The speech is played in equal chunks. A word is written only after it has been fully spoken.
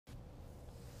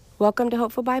Welcome to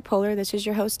Hopeful Bipolar. This is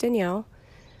your host, Danielle.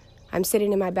 I'm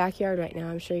sitting in my backyard right now.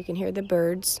 I'm sure you can hear the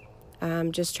birds.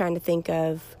 I'm just trying to think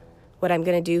of what I'm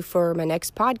going to do for my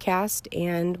next podcast.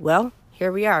 And, well,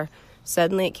 here we are.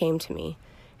 Suddenly it came to me.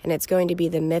 And it's going to be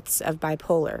the myths of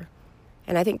bipolar.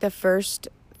 And I think the first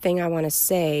thing I want to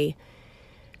say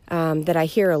that I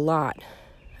hear a lot,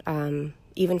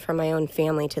 even from my own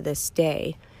family to this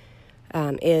day,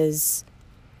 is,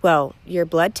 well, your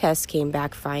blood test came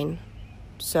back fine,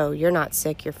 so you're not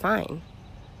sick, you're fine.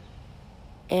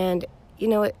 And,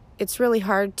 it's really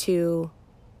hard to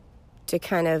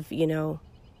kind of,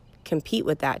 compete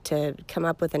with that, to come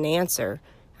up with an answer.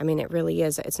 I mean, it really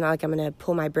is. It's not like I'm going to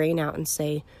pull my brain out and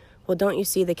say, well, don't you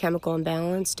see the chemical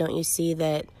imbalance? Don't you see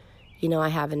that, I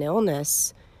have an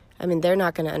illness? I mean, they're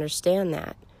not going to understand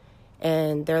that.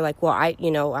 And they're like, well,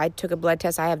 I took a blood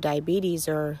test, I have diabetes,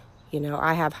 or,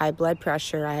 I have high blood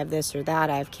pressure, I have this or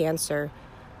that, I have cancer.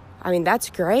 I mean, that's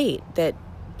great that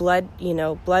blood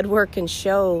work can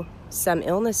show some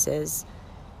illnesses,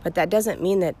 but that doesn't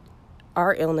mean that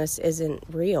our illness isn't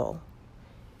real.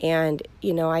 And,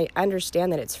 I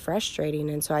understand that it's frustrating,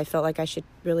 and so I felt like I should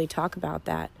really talk about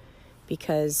that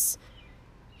because,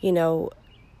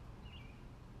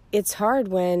 it's hard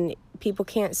when people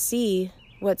can't see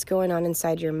what's going on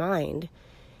inside your mind.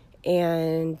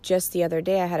 And just the other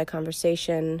day I had a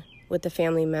conversation with a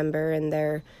family member, and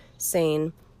they're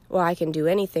saying, well, I can do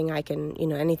anything. I can,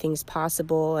 anything's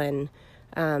possible. And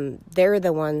they're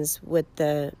the ones with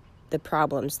the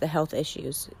problems, the health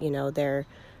issues. They're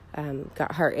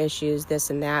got heart issues, this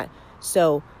and that.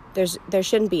 So there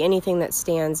shouldn't be anything that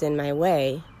stands in my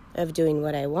way of doing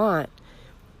what I want.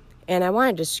 And I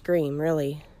wanted to scream,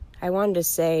 really. I wanted to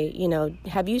say,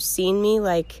 have you seen me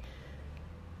like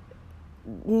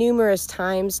numerous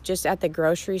times just at the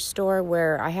grocery store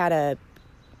where I had a,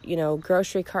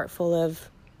 grocery cart full of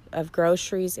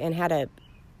groceries and had a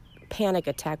panic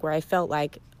attack where I felt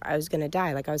like I was going to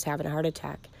die, like I was having a heart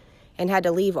attack, and had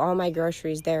to leave all my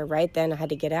groceries there right then. I had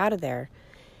to get out of there.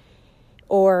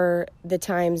 Or the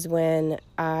times when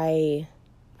I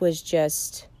was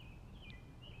just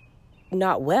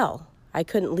not well. I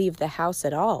couldn't leave the house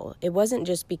at all. It wasn't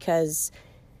because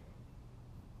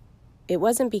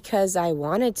I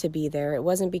wanted to be there. It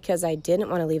wasn't because I didn't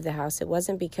want to leave the house. It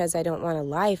wasn't because I don't want a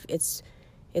life. It's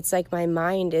like my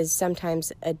mind is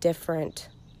sometimes a different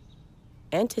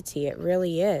entity. It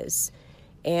really is.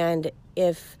 And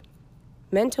if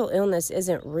mental illness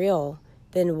isn't real,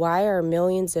 then why are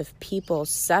millions of people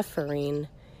suffering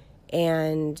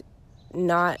and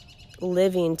not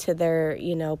living to their,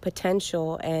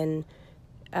 potential and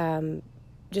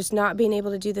just not being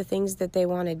able to do the things that they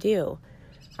want to do?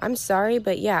 I'm sorry,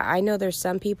 but yeah, I know there's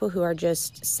some people who are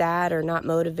just sad or not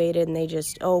motivated and they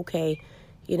just, okay,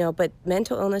 but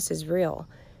mental illness is real.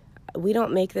 We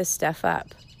don't make this stuff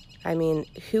up. I mean,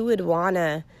 who would want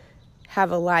to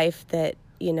have a life that,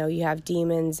 you have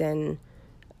demons and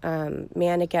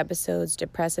manic episodes,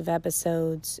 depressive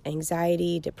episodes,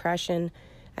 anxiety, depression?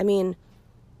 I mean,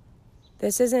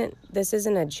 this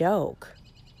isn't a joke.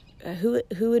 Who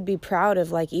would be proud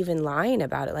of like even lying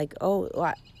about it? Like, oh,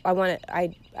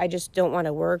 I just don't want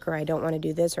to work, or I don't want to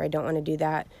do this, or I don't want to do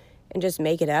that, and just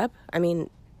make it up. I mean,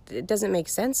 it doesn't make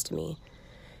sense to me.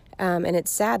 And it's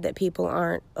sad that people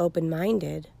aren't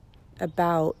open-minded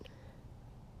about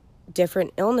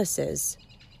different illnesses.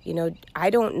 I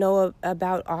don't know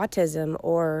about autism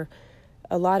or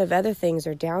a lot of other things,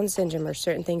 or Down syndrome or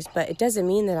certain things, but it doesn't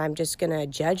mean that I'm just going to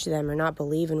judge them or not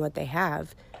believe in what they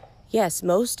have. Yes,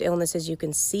 most illnesses, you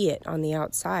can see it on the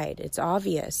outside. It's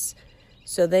obvious.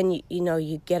 So then,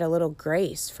 you get a little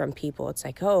grace from people. It's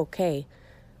like, oh, okay,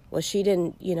 well, she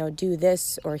didn't, do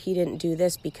this, or he didn't do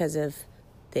this because of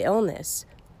the illness.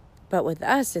 But with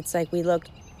us, it's like we look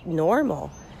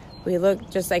normal. We look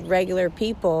just like regular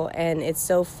people, and it's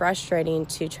so frustrating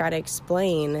to try to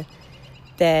explain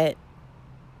that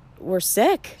we're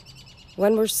sick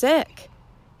when we're sick,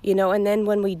 and then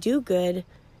when we do good,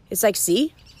 it's like,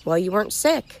 see, well, you weren't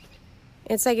sick.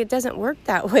 It's like, it doesn't work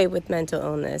that way with mental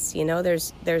illness.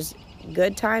 There's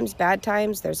good times, bad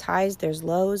times, there's highs, there's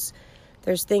lows,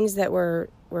 there's things that we're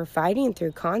fighting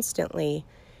through constantly.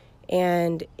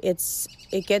 And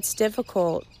it gets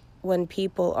difficult when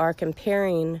people are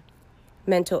comparing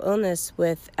mental illness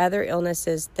with other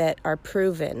illnesses that are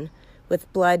proven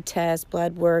with blood tests,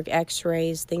 blood work,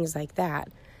 x-rays, things like that.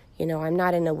 I'm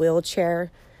not in a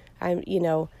wheelchair.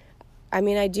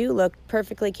 I do look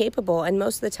perfectly capable, and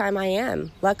most of the time I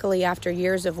am, luckily after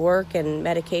years of work and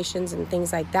medications and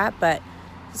things like that, but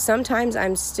sometimes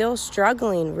I'm still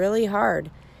struggling really hard.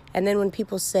 And then when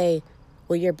people say,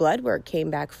 well, your blood work came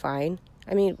back fine,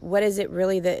 I mean, what is it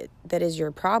really that is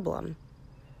your problem?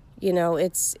 You know,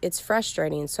 it's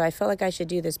frustrating. So I felt like I should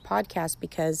do this podcast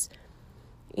because,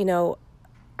 you know,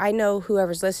 I know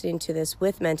whoever's listening to this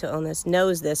with mental illness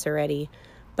knows this already.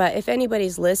 But if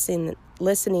anybody's listening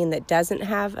that doesn't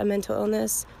have a mental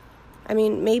illness, I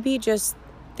mean, maybe just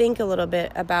think a little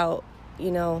bit about,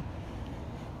 you know,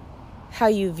 how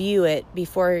you view it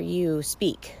before you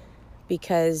speak.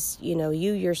 Because, you know,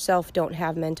 you yourself don't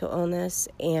have mental illness.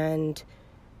 And,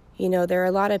 you know, there are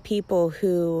a lot of people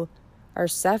who are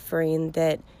suffering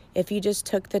that if you just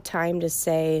took the time to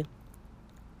say,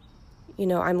 you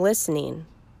know, I'm listening,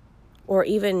 or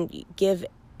even give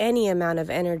any amount of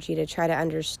energy to try to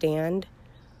understand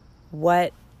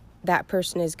what that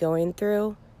person is going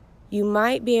through, you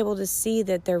might be able to see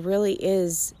that there really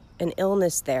is an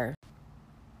illness there.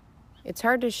 It's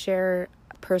hard to share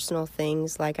personal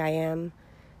things like I am,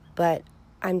 but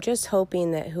I'm just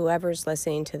hoping that whoever's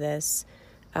listening to this,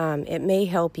 it may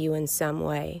help you in some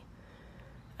way.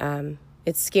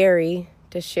 It's scary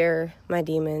to share my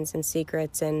demons and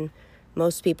secrets, and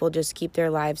most people just keep their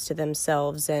lives to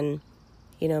themselves and,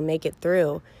 you know, make it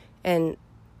through. And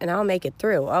I'll make it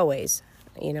through always.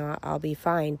 You know, I'll be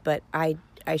fine. But I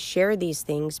share these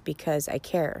things because I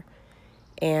care.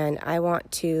 And I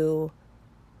want to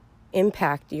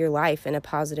impact your life in a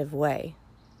positive way.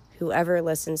 Whoever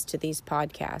listens to these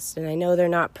podcasts. And I know they're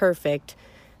not perfect.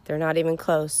 They're not even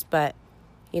close. But,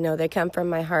 you know, they come from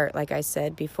my heart, like I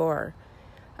said before.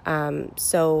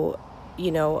 So,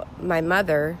 you know, my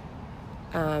mother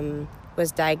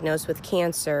was diagnosed with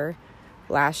cancer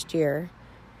last year,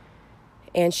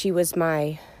 and she was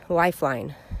my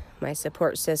lifeline, my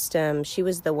support system. She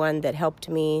was the one that helped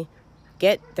me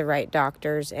get the right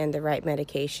doctors and the right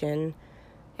medication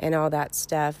and all that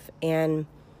stuff. And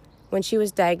when she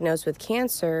was diagnosed with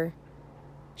cancer,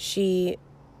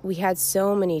 we had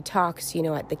so many talks, you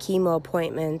know, at the chemo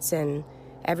appointments and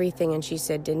everything. And she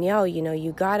said, Danielle, you know,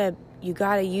 you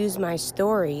gotta use my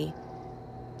story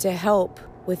to help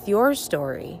with your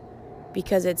story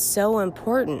because it's so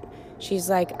important. She's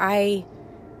like, I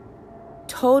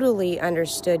totally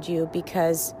understood you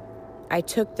because I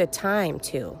took the time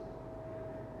to.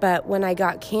 But when I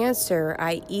got cancer,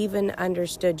 I even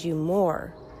understood you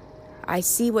more. I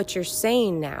see what you're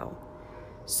saying now.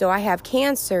 So I have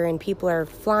cancer and people are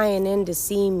flying in to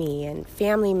see me, and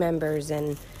family members,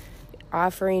 and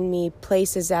offering me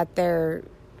places at their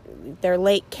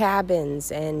lake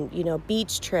cabins, and, you know,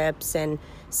 beach trips, and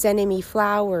sending me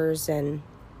flowers and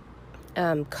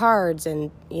cards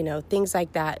and, you know, things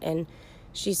like that. And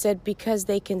she said, because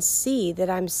they can see that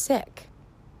I'm sick.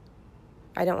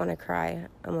 I don't want to cry.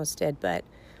 I almost did. But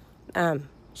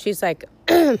she's like,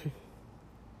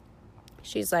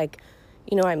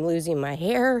 you know, I'm losing my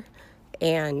hair,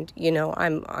 and, you know,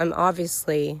 I'm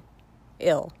obviously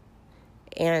ill.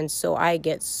 And so I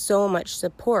get so much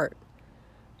support.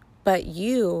 But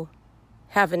you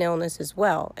have an illness as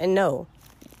well. And no,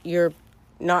 you're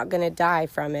not going to die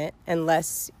from it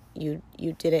unless you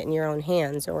did it in your own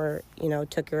hands or, you know,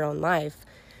 took your own life.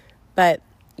 But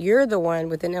you're the one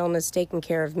with an illness taking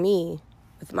care of me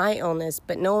with my illness,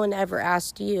 but no one ever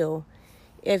asked you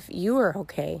if you were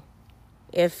okay,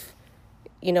 if,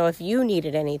 you know, if you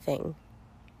needed anything.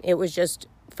 It was just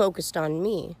focused on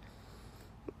me,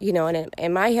 you know. And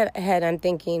in my head, I'm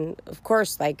thinking, of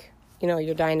course, like, you know,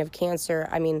 you're dying of cancer.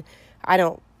 I mean, I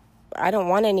don't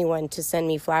want anyone to send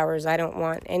me flowers. I don't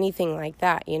want anything like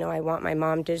that. You know, I want my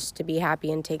mom just to be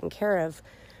happy and taken care of.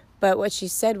 But what she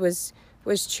said was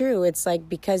true. It's like,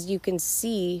 because you can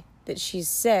see that she's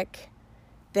sick,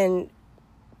 then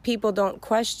people don't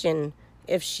question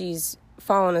if she's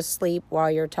fallen asleep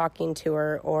while you're talking to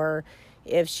her, or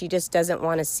if she just doesn't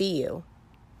want to see you.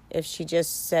 If she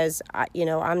just says, you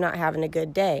know, I'm not having a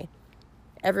good day.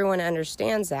 Everyone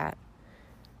understands that.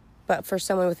 But for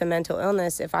someone with a mental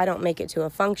illness, if I don't make it to a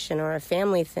function or a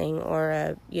family thing or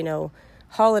a, you know,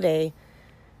 holiday,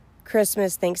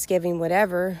 Christmas, Thanksgiving,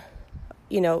 whatever,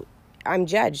 you know, I'm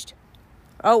judged.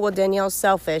 Oh, well, Danielle's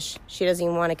selfish. She doesn't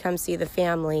even want to come see the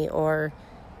family, or,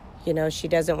 you know, she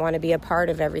doesn't want to be a part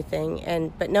of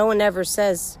everything. But no one ever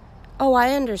says, oh,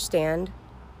 I understand.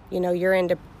 You know, you're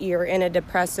in a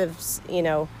depressive, you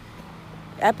know,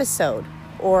 episode.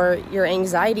 Or your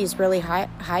anxiety is really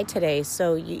high today,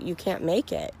 so you can't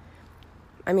make it.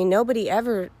 I mean, nobody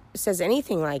ever says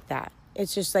anything like that.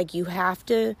 It's just like, you have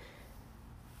to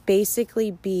basically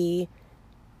be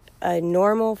a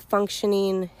normal,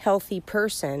 functioning, healthy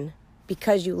person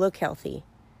because you look healthy.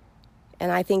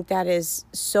 And I think that is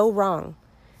so wrong.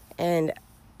 And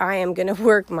I am going to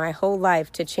work my whole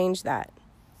life to change that,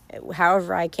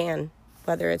 however I can,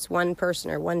 whether it's one person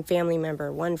or one family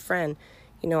member, one friend.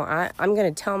 I'm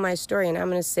going to tell my story and I'm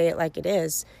going to say it like it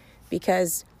is,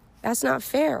 because that's not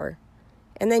fair.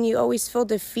 And then you always feel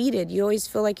defeated. You always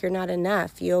feel like you're not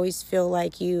enough. You always feel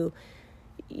like you're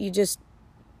just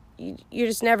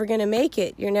never going to make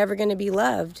it. You're never going to be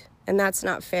loved. And that's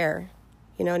not fair.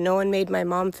 No one made my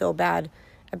mom feel bad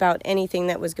about anything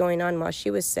that was going on while she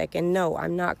was sick. And no,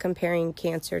 I'm not comparing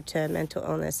cancer to mental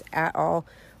illness at all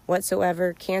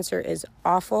whatsoever. Cancer is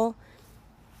awful.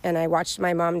 And I watched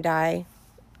my mom die,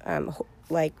 and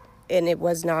it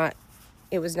was not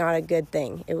a good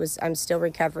thing. I'm still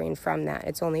recovering from that.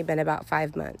 It's only been about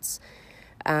 5 months.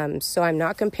 So I'm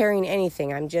not comparing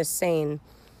anything. I'm just saying,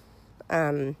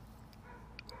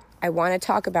 I want to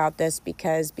talk about this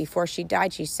because before she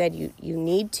died, she said, you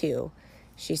need to.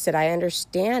 She said, I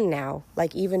understand now,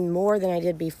 like even more than I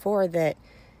did before, that,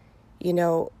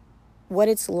 what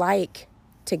it's like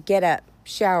to get up,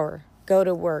 shower, go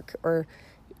to work, or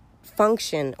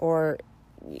function, or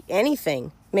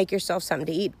anything, make yourself something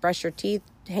to eat, brush your teeth,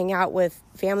 hang out with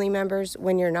family members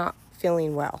when you're not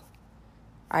feeling well.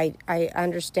 I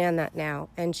understand that now.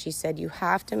 And she said, you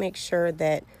have to make sure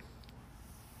that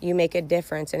you make a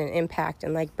difference and an impact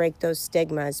and break those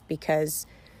stigmas, because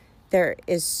there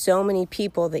is so many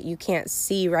people that you can't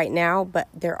see right now, but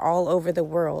they're all over the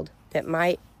world that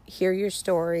might hear your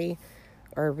story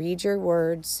or read your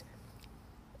words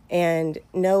and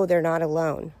know they're not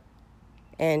alone.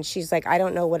 And she's like, I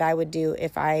don't know what I would do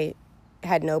if I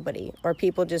had nobody, or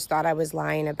people just thought I was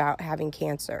lying about having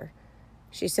cancer.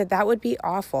 She said that would be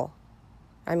awful.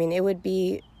 I mean, it would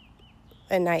be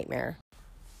a nightmare.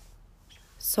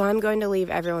 So I'm going to leave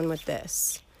everyone with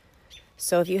this.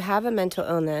 So if you have a mental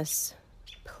illness,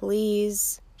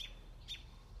 please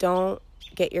don't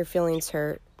get your feelings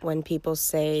hurt when people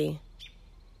say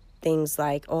things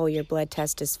like, oh, your blood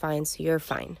test is fine, so you're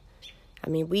fine. I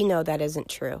mean, we know that isn't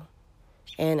true.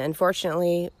 And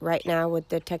unfortunately, right now with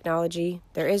the technology,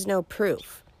 there is no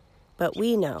proof. But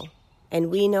we know, and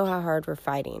we know how hard we're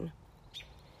fighting.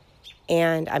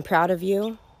 And I'm proud of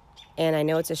you, and I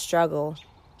know it's a struggle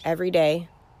every day.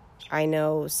 I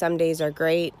know some days are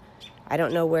great. I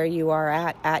don't know where you are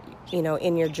at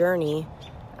in your journey.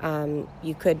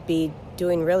 You could be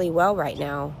doing really well right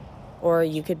now, or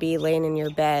you could be laying in your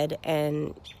bed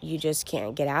and you just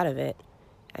can't get out of it.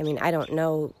 I mean, I don't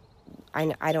know.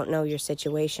 I don't know your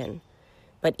situation,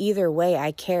 but either way,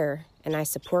 I care and I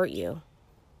support you.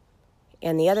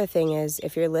 And the other thing is,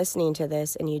 if you're listening to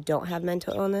this and you don't have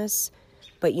mental illness,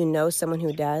 but you know someone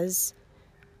who does,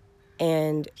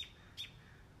 and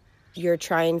you're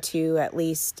trying to at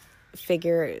least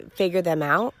figure them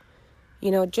out,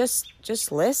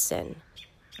 just listen.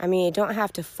 I mean, you don't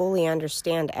have to fully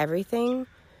understand everything,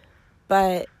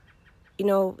 but,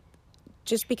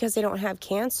 just because they don't have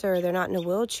cancer, they're not in a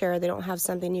wheelchair, they don't have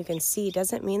something you can see,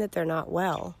 doesn't mean that they're not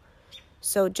well.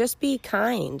 So just be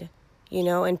kind,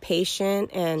 and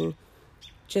patient, and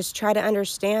just try to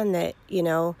understand that,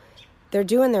 they're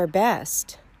doing their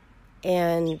best,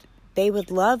 and they would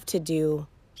love to do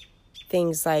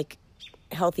things like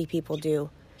healthy people do,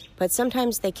 but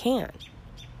sometimes they can't.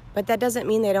 But that doesn't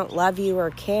mean they don't love you or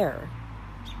care.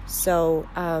 So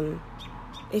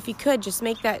if you could, just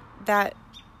make that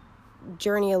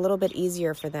journey a little bit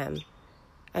easier for them.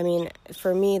 I mean,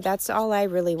 for me, that's all I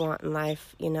really want in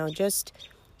life.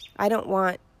 I don't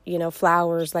want,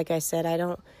 flowers. Like I said, I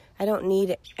don't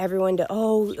need everyone to,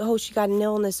 oh, she got an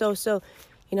illness. So,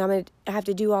 I'm going to have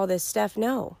to do all this stuff.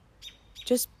 No,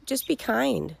 just be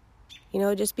kind,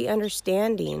 just be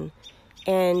understanding,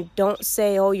 and don't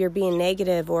say, oh, you're being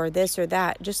negative or this or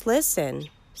that. Just listen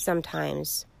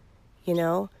sometimes,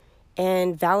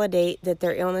 and validate that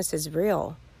their illness is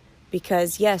real.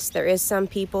 Because, yes, there is some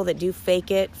people that do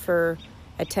fake it for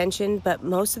attention, but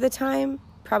most of the time,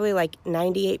 probably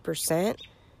 98%,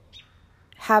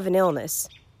 have an illness,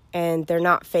 and they're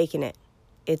not faking it.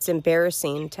 It's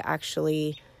embarrassing to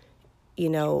actually,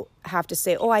 have to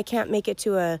say, oh, I can't make it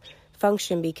to a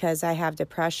function because I have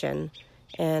depression,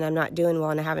 and I'm not doing well,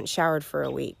 and I haven't showered for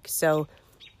a week. So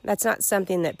that's not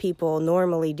something that people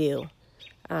normally do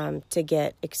to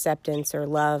get acceptance or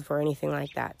love or anything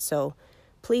like that. So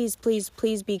please, please,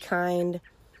 please be kind.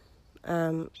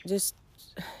 Just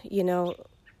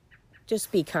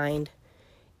be kind.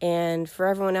 And for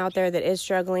everyone out there that is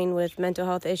struggling with mental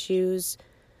health issues,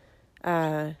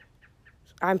 I'm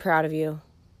proud of you.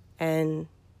 And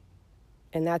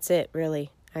that's it,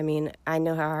 really. I mean, I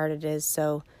know how hard it is.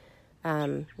 So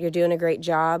you're doing a great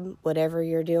job, whatever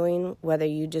you're doing, whether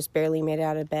you just barely made it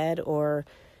out of bed or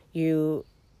you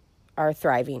are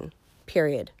thriving,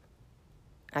 period.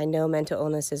 I know mental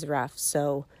illness is rough.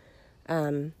 So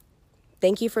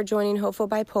thank you for joining Hopeful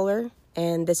Bipolar.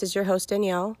 And this is your host,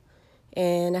 Danielle,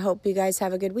 and I hope you guys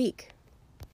have a good week.